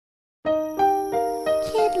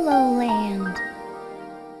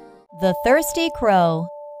The Thirsty Crow.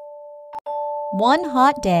 One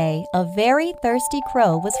hot day, a very thirsty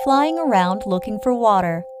crow was flying around looking for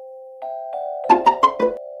water.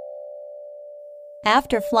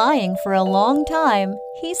 After flying for a long time,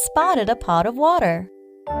 he spotted a pot of water.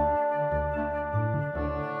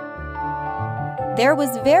 There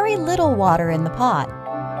was very little water in the pot.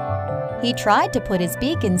 He tried to put his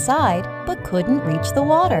beak inside, but couldn't reach the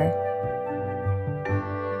water.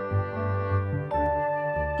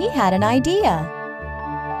 He had an idea.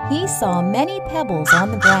 He saw many pebbles on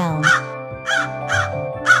the ground.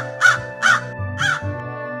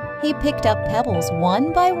 He picked up pebbles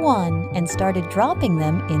one by one and started dropping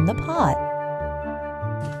them in the pot.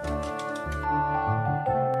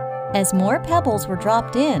 As more pebbles were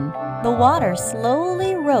dropped in, the water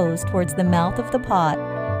slowly rose towards the mouth of the pot.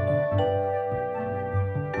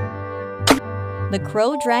 The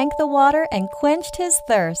crow drank the water and quenched his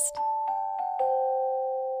thirst.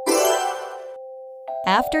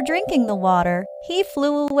 After drinking the water, he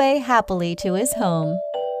flew away happily to his home.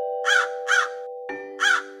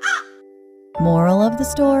 Moral of the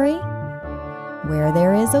story: where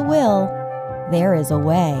there is a will, there is a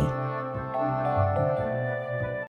way.